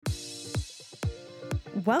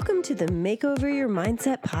Welcome to the Makeover Your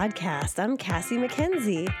Mindset podcast. I'm Cassie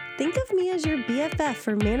McKenzie. Think of me as your BFF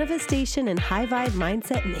for manifestation and high vibe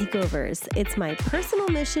mindset makeovers. It's my personal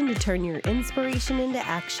mission to turn your inspiration into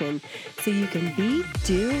action so you can be,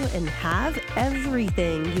 do, and have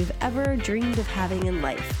everything you've ever dreamed of having in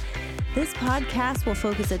life. This podcast will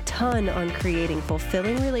focus a ton on creating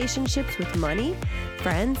fulfilling relationships with money,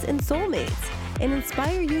 friends, and soulmates, and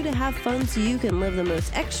inspire you to have fun so you can live the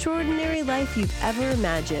most extraordinary life you've ever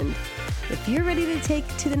imagined. If you're ready to take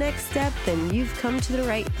to the next step, then you've come to the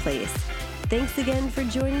right place. Thanks again for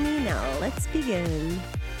joining me. Now let's begin.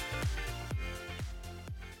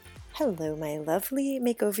 Hello, my lovely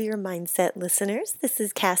Makeover Your Mindset listeners. This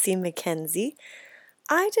is Cassie McKenzie.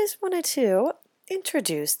 I just wanted to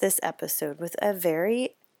introduce this episode with a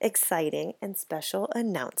very exciting and special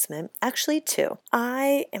announcement. Actually, two.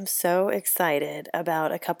 I am so excited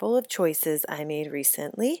about a couple of choices I made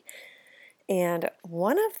recently, and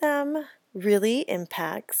one of them really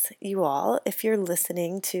impacts you all. If you're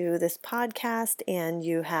listening to this podcast and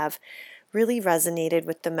you have really resonated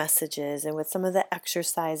with the messages and with some of the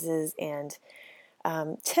exercises and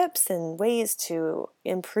tips and ways to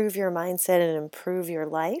improve your mindset and improve your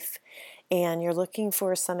life, and you're looking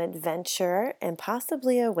for some adventure and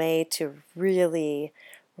possibly a way to really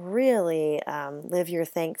live your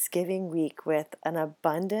Thanksgiving week with an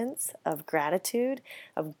abundance of gratitude,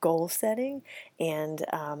 of goal setting, and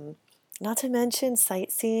not to mention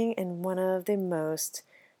sightseeing in one of the most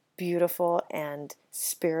beautiful and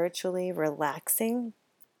spiritually relaxing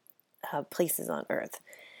places on earth.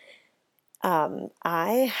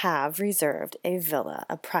 I have reserved a villa,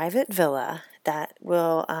 a private villa that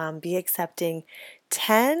will be accepting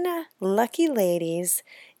 10 lucky ladies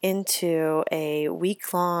into a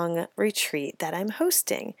week-long retreat that I'm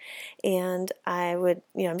hosting. And I'm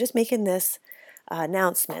just making this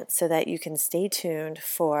announcement so that you can stay tuned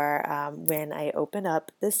for when I open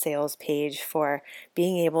up the sales page for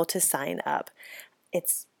being able to sign up.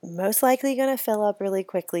 It's most likely going to fill up really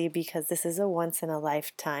quickly because this is a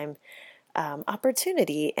once-in-a-lifetime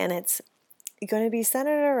opportunity, and it's going to be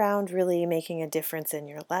centered around really making a difference in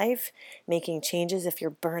your life, making changes if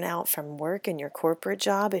you're burnt out from work and your corporate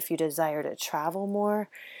job, if you desire to travel more,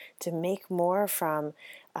 to make more from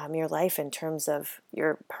your life in terms of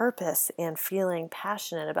your purpose and feeling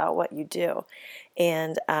passionate about what you do,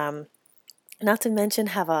 and not to mention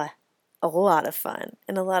have a lot of fun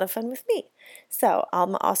and a lot of fun with me. So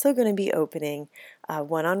I'm also going to be opening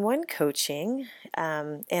one-on-one coaching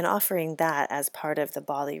and offering that as part of the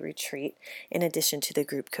Bali retreat in addition to the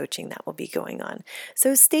group coaching that will be going on.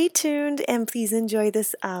 So stay tuned and please enjoy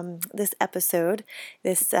this episode.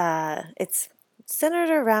 It's centered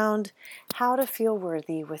around how to feel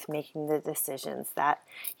worthy with making the decisions that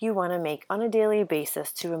you want to make on a daily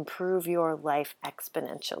basis to improve your life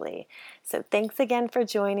exponentially. So thanks again for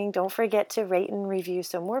joining. Don't forget to rate and review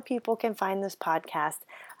so more people can find this podcast.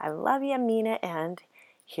 I love you, mean it, and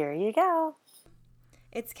here you go.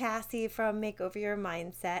 It's Cassie from Makeover Your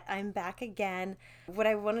Mindset. I'm back again. What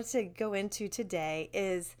I wanted to go into today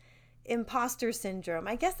is imposter syndrome.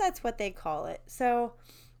 I guess that's what they call it. So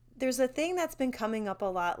there's a thing that's been coming up a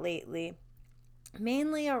lot lately,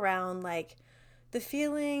 mainly around like the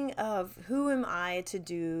feeling of who am I to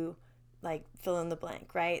do like fill in the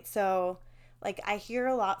blank, right? So like I hear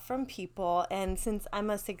a lot from people, and since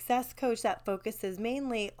I'm a success coach that focuses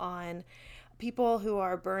mainly on people who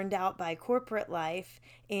are burned out by corporate life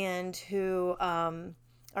and who are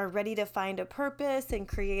ready to find a purpose and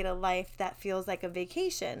create a life that feels like a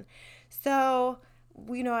vacation. So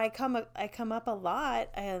I come up a lot,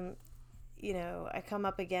 and I come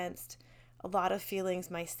up against a lot of feelings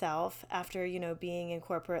myself after being in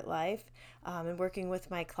corporate life and working with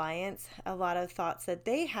my clients. A lot of thoughts that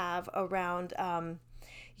they have around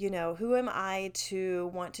who am I to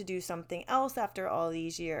want to do something else after all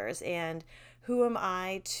these years, and who am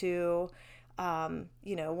I to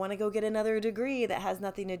want to go get another degree that has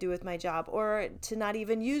nothing to do with my job, or to not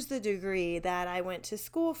even use the degree that I went to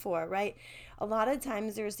school for, right? A lot of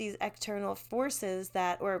times there's these external forces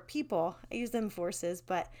or people, I use them forces,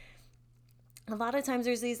 but a lot of times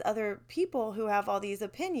there's these other people who have all these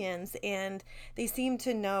opinions, and they seem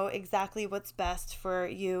to know exactly what's best for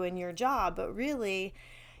you and your job, but really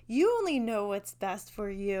you only know what's best for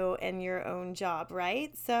you and your own job,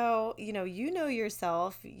 right? So, you know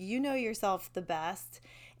yourself the best,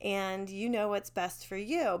 and you know what's best for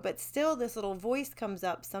you. But still, this little voice comes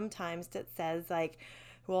up sometimes that says like,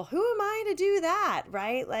 well, who am I to do that,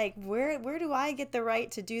 right? Like, where do I get the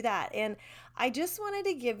right to do that? And I just wanted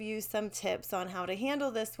to give you some tips on how to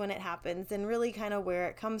handle this when it happens and really kind of where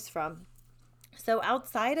it comes from. So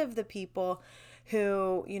outside of the people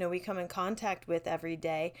who, we come in contact with every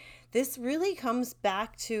day, this really comes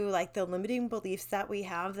back to like the limiting beliefs that we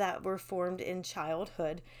have that were formed in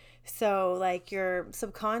childhood. So, like, your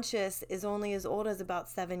subconscious is only as old as about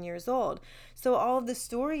 7 years old. So, all of the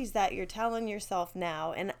stories that you're telling yourself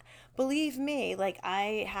now, and believe me, like,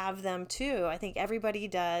 I have them too. I think everybody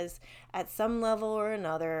does at some level or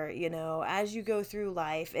another, as you go through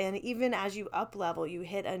life. And even as you up level, you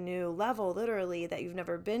hit a new level, literally, that you've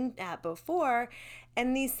never been at before.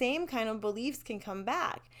 And these same kind of beliefs can come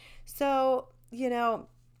back. So,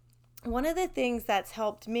 one of the things that's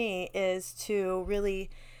helped me is to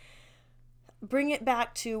really bring it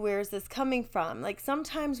back to, where's this coming from? Like,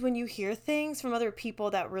 sometimes when you hear things from other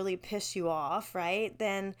people that really piss you off, right,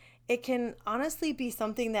 then it can honestly be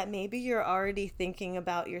something that maybe you're already thinking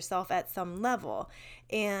about yourself at some level.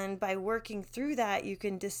 And by working through that, you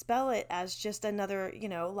can dispel it as just another,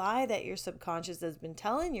 lie that your subconscious has been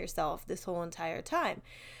telling yourself this whole entire time.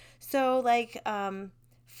 So, like,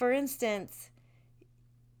 for instance,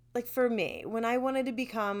 like for me, when I wanted to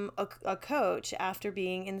become a coach after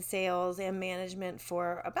being in sales and management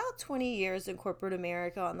for about 20 years in corporate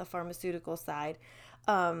America on the pharmaceutical side,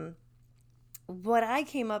 what I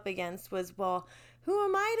came up against was, well, who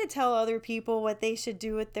am I to tell other people what they should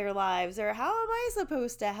do with their lives, or how am I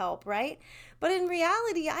supposed to help, right? But in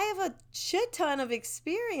reality, I have a shit ton of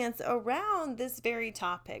experience around this very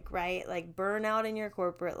topic, right? Like burnout in your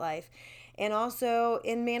corporate life, and also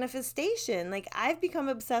in manifestation. Like, I've become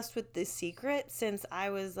obsessed with The Secret since I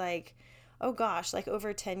was like, oh gosh, like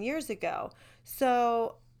over 10 years ago.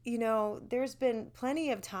 So there's been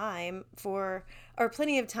plenty of times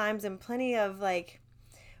and plenty of like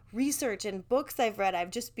research and books I've read. I've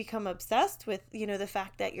just become obsessed with, the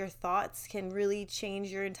fact that your thoughts can really change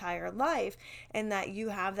your entire life, and that you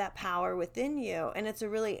have that power within you. And it's a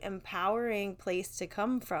really empowering place to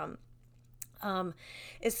come from.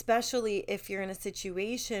 Especially if you're in a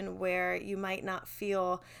situation where you might not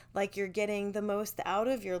feel like you're getting the most out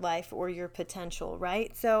of your life or your potential,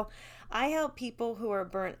 right? So I help people who are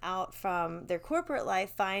burnt out from their corporate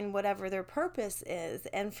life find whatever their purpose is.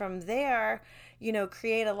 And from there,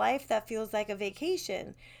 create a life that feels like a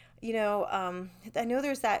vacation. I know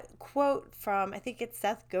there's that quote from, I think it's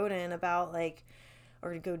Seth Godin about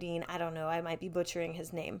or Godin, I don't know, I might be butchering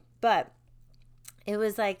his name, but it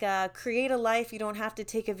was like, create a life you don't have to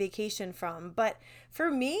take a vacation from. But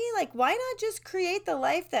for me, like, why not just create the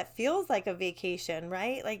life that feels like a vacation,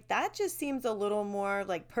 right? Like, that just seems a little more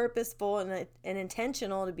like purposeful and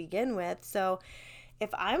intentional to begin with. So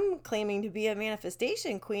if I'm claiming to be a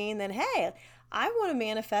manifestation queen, then hey, I want to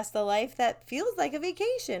manifest a life that feels like a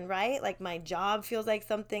vacation, right? Like, my job feels like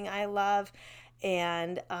something I love,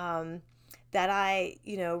 and that I,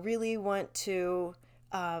 really want to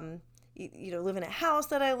live in a house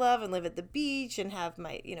that I love and live at the beach and have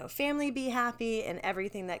my, family be happy and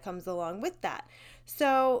everything that comes along with that.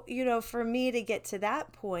 So, for me to get to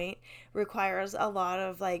that point requires a lot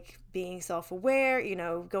of like being self-aware,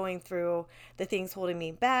 going through the things holding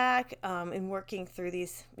me back, and working through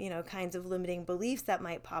these, kinds of limiting beliefs that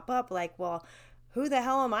might pop up, like, well, who the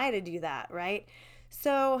hell am I to do that, right?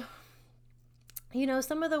 So,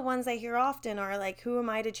 some of the ones I hear often are like, who am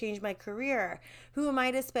I to change my career? Who am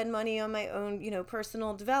I to spend money on my own,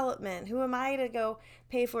 personal development? Who am I to go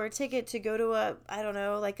pay for a ticket to go to a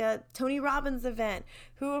Tony Robbins event?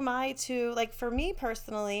 Who am I to, like, for me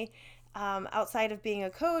personally, outside of being a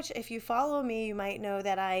coach, if you follow me, you might know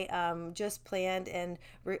that I just planned and,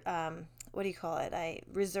 I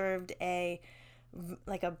reserved a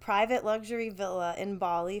private luxury villa in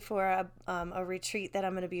Bali for a retreat that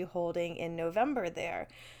I'm going to be holding in November there.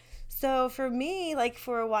 So for me, like,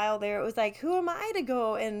 for a while there, it was like, who am I to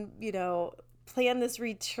go and, plan this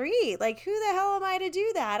retreat? Like, who the hell am I to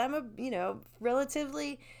do that? I'm a,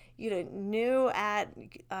 relatively, new at,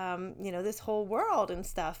 this whole world and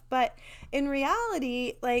stuff. But in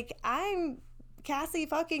reality, like, I'm Cassie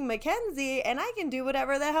fucking McKenzie, and I can do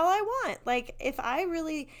whatever the hell I want. Like, if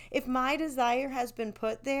my desire has been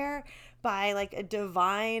put there by like a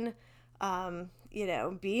divine,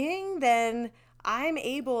 being, then I'm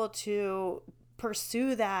able to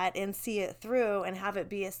pursue that and see it through and have it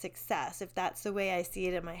be a success, if that's the way I see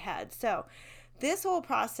it in my head. So this whole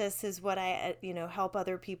process is what I, help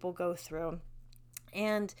other people go through.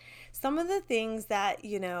 And some of the things that,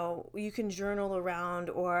 you can journal around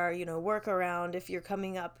or, work around if you're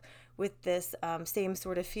coming up with this same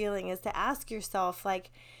sort of feeling, is to ask yourself, like,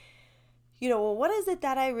 well, what is it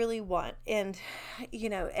that I really want? And,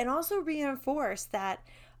 and also reinforce that,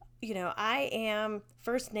 I am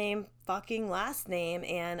first name fucking last name,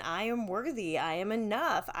 and I am worthy. I am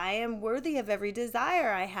enough. I am worthy of every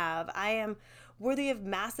desire I have. I am worthy of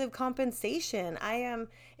massive compensation.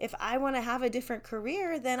 If I want to have a different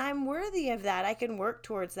career, then I'm worthy of that. I can work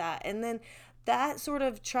towards that. And then that sort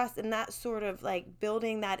of trust and that sort of like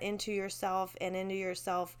building that into yourself and into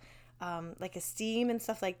yourself, like esteem and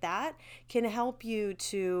stuff like that, can help you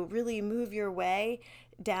to really move your way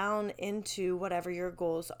down into whatever your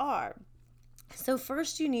goals are. So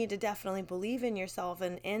first you need to definitely believe in yourself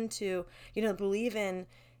and believe in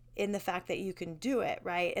the fact that you can do it,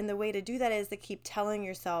 right? And the way to do that is to keep telling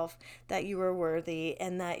yourself that you are worthy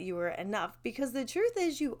and that you are enough, because the truth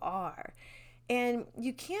is you are. And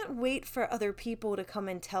you can't wait for other people to come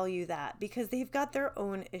and tell you that, because they've got their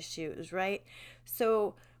own issues, right?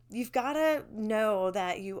 So you've got to know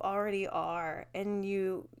that you already are, and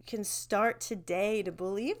you can start today to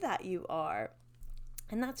believe that you are.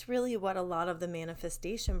 And that's really what a lot of the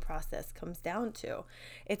manifestation process comes down to.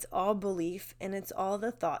 It's all belief, and it's all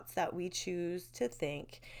the thoughts that we choose to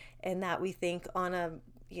think and that we think on a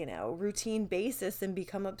routine basis and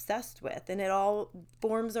become obsessed with. And it all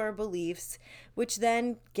forms our beliefs, which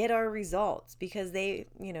then get our results because they,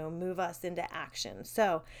 move us into action.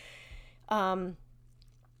 So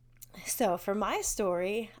for my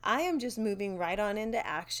story, I am just moving right on into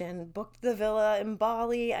action. Booked the villa in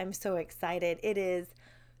Bali. I'm so excited. It is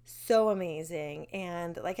so amazing.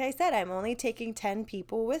 And like I said, I'm only taking 10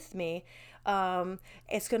 people with me.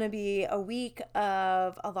 It's going to be a week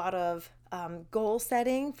of a lot of goal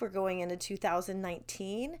setting for going into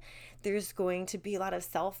 2019. There's going to be a lot of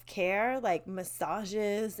self-care, like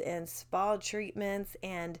massages and spa treatments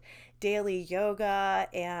and daily yoga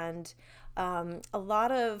and a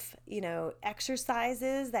lot of,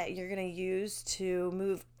 exercises that you're going to use to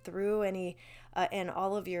move through any and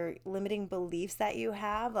all of your limiting beliefs that you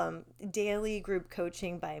have. Daily group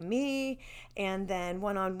coaching by me, and then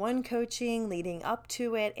one-on-one coaching leading up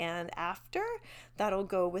to it and after. That'll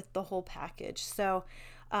go with the whole package. So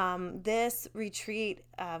this retreat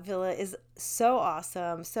villa is so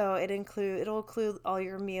awesome. So it'll include all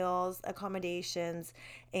your meals, accommodations,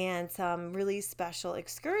 and some really special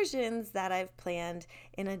excursions that I've planned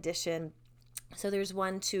in addition. So there's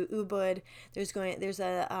one to Ubud, there's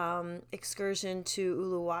a excursion to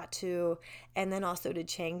Uluwatu, and then also to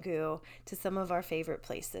Canggu, to some of our favorite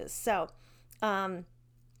places. So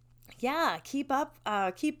keep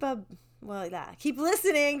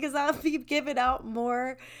listening, because I'll be giving out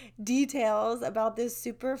more details about this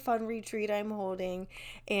super fun retreat I'm holding.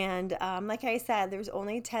 And like I said, there's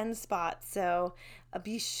only 10 spots, so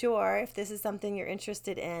be sure, if this is something you're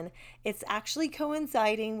interested in. It's actually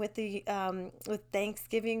coinciding with the with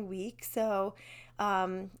Thanksgiving week. So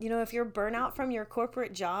if you're burnout from your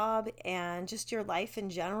corporate job and just your life in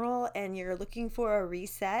general, and you're looking for a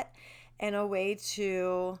reset and a way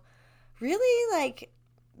to really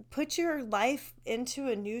put your life into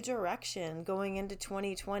a new direction going into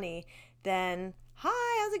 2020, then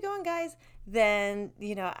hi, how's it going, guys? Then,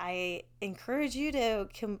 I encourage you to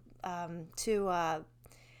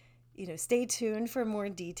stay tuned for more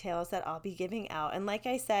details that I'll be giving out. And like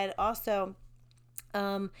I said, also,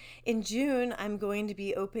 in June, I'm going to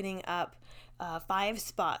be opening up 5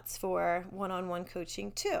 spots for one-on-one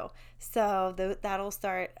coaching too. So that'll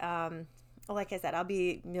start, like I said, I'll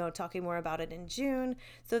be talking more about it in June.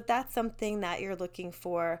 So if that's something that you're looking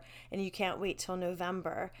for and you can't wait till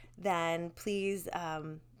November, then please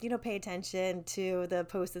pay attention to the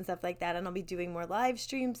posts and stuff like that. And I'll be doing more live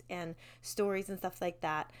streams and stories and stuff like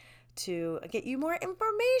that to get you more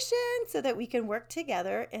information so that we can work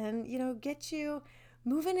together and get you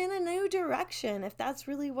moving in a new direction, if that's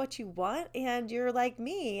really what you want and you're like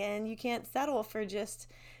me and you can't settle for just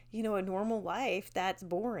a normal life that's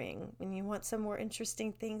boring, and you want some more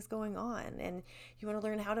interesting things going on, and you want to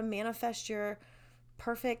learn how to manifest your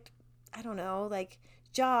perfect,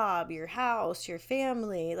 job, your house, your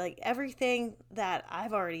family, everything that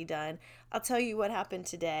I've already done. I'll tell you what happened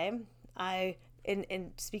today.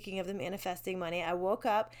 And speaking of the manifesting money, I woke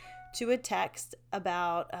up to a text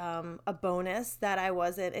about a bonus that I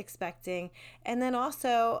wasn't expecting, and then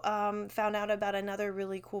also found out about another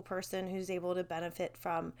really cool person who's able to benefit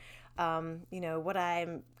from what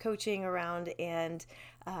I'm coaching around and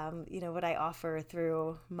what I offer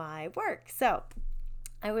through my work. So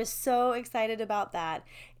I was so excited about that,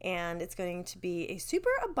 and it's going to be a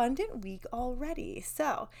super abundant week already.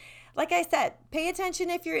 So, like I said, pay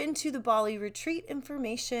attention if you're into the Bali retreat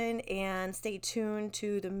information, and stay tuned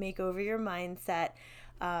to the Makeover Your Mindset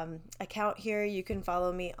account here. You can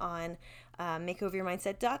follow me on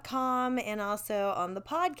makeoveryourmindset.com and also on the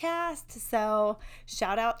podcast. So,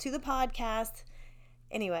 shout out to the podcast.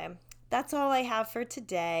 Anyway, that's all I have for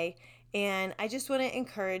today. And I just want to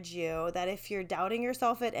encourage you that if you're doubting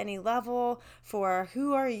yourself at any level for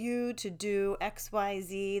who are you to do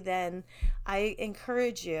XYZ, then I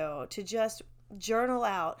encourage you to just journal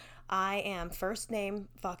out, I am first name,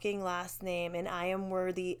 fucking last name, and I am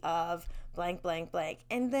worthy of blank, blank, blank.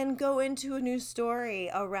 And then go into a new story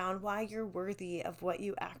around why you're worthy of what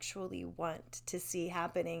you actually want to see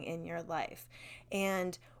happening in your life.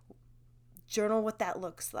 And journal what that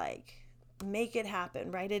looks like. Make it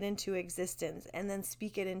happen, write it into existence, and then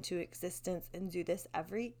speak it into existence, and do this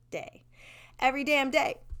every day. Every damn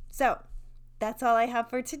day. So that's all I have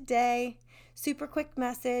for today. Super quick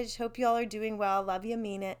message. Hope y'all are doing well. Love you,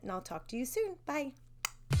 mean it, and I'll talk to you soon. Bye.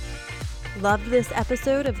 Love this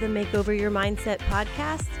episode of the Makeover Your Mindset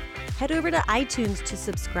podcast? Head over to iTunes to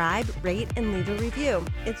subscribe, rate, and leave a review.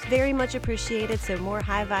 It's very much appreciated so more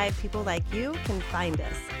high vibe people like you can find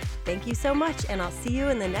us. Thank you so much, and I'll see you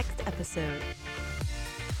in the next episode.